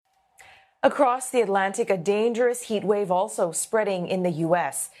Across the Atlantic, a dangerous heat wave also spreading in the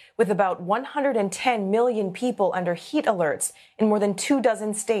U.S., with about 110 million people under heat alerts in more than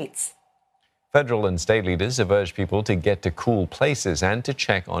 24 states. Federal and state leaders have urged people to get to cool places and to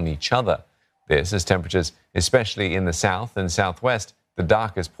check on each other. This as temperatures, especially in the south and southwest, the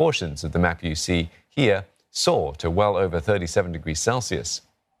darkest portions of the map you see here, soar to well over 37 degrees Celsius.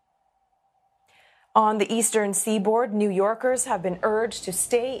 On the eastern seaboard, New Yorkers have been urged to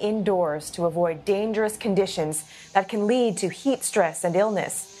stay indoors to avoid dangerous conditions that can lead to heat stress and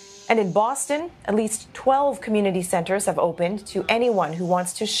illness. And in Boston, at least 12 community centers have opened to anyone who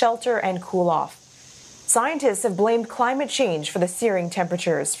wants to shelter and cool off. Scientists have blamed climate change for the searing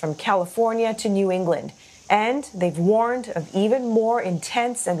temperatures from California to New England, and they've warned of even more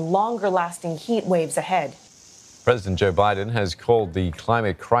intense and longer-lasting heat waves ahead. President Joe Biden has called the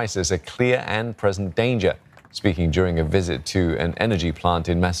climate crisis a clear and present danger, speaking during a visit to an energy plant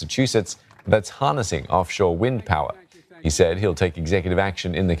in Massachusetts that's harnessing offshore wind power. He said he'll take executive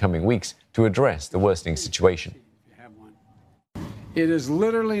action in the coming weeks to address the worsening situation. It is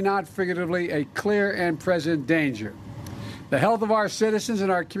literally, not figuratively, a clear and present danger. The health of our citizens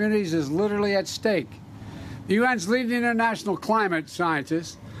and our communities is literally at stake. The UN's leading international climate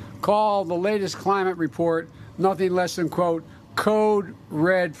scientists call the latest climate report nothing less than, quote, code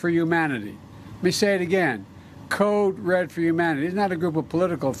red for humanity. Let me say it again. Code red for humanity. It's not a group of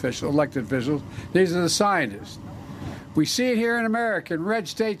political officials, elected officials. These are the scientists. We see it here in America, in red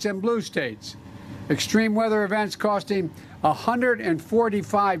states and blue states. Extreme weather events costing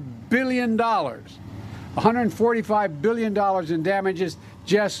 $145 billion. $145 billion in damages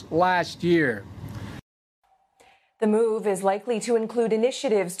just last year. The move is likely to include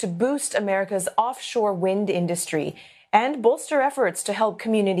initiatives to boost America's offshore wind industry and bolster efforts to help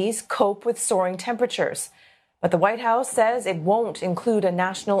communities cope with soaring temperatures. But the White House says it won't include a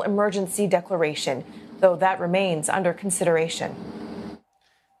national emergency declaration, though that remains under consideration.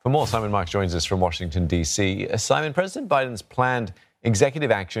 For more, Simon Marks joins us from Washington, D.C. Simon, President Biden's planned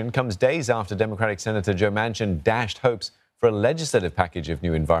executive action comes days after Democratic Senator Joe Manchin dashed hopes for a legislative package of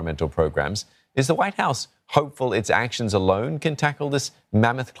new environmental programs. Is the White House hopeful its actions alone can tackle this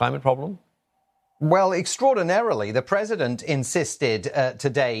mammoth climate problem? Well, extraordinarily, the president insisted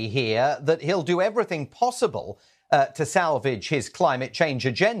today here that he'll do everything possible to salvage his climate change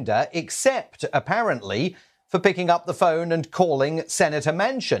agenda, except, apparently, for picking up the phone and calling Senator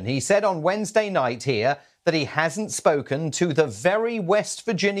Manchin. He said on Wednesday night here that he hasn't spoken to the very West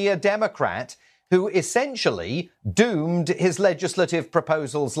Virginia Democrat who essentially doomed his legislative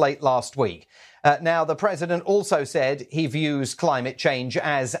proposals late last week. Now, the president also said he views climate change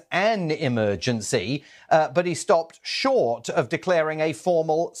as an emergency, but he stopped short of declaring a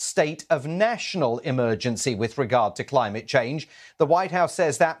formal state of national emergency with regard to climate change. The White House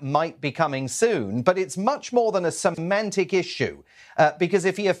says that might be coming soon, but it's much more than a semantic issue, because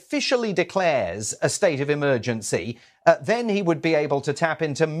if he officially declares a state of emergency, then he would be able to tap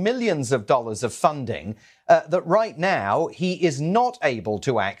into millions of dollars of funding that right now he is not able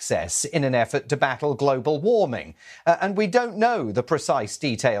to access in an effort to battle global warming. And we don't know the precise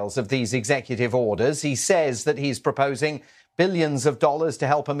details of these executive orders. He says that he's proposing billions of dollars to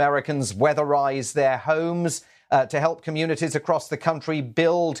help Americans weatherize their homes, to help communities across the country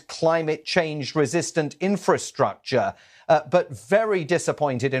build climate change resistant infrastructure. But very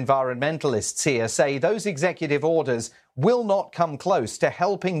disappointed environmentalists here say those executive orders will not come close to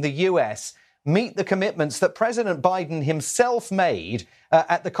helping the U.S. meet the commitments that President Biden himself made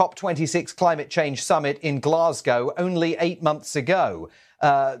at the COP26 climate change summit in Glasgow only 8 months ago.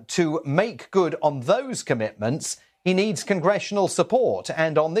 To make good on those commitments, he needs congressional support.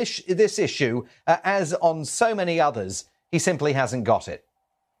 And on this issue, as on so many others, he simply hasn't got it.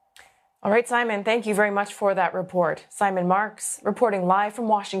 All right, Simon, thank you very much for that report. Simon Marks reporting live from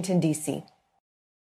Washington, D.C.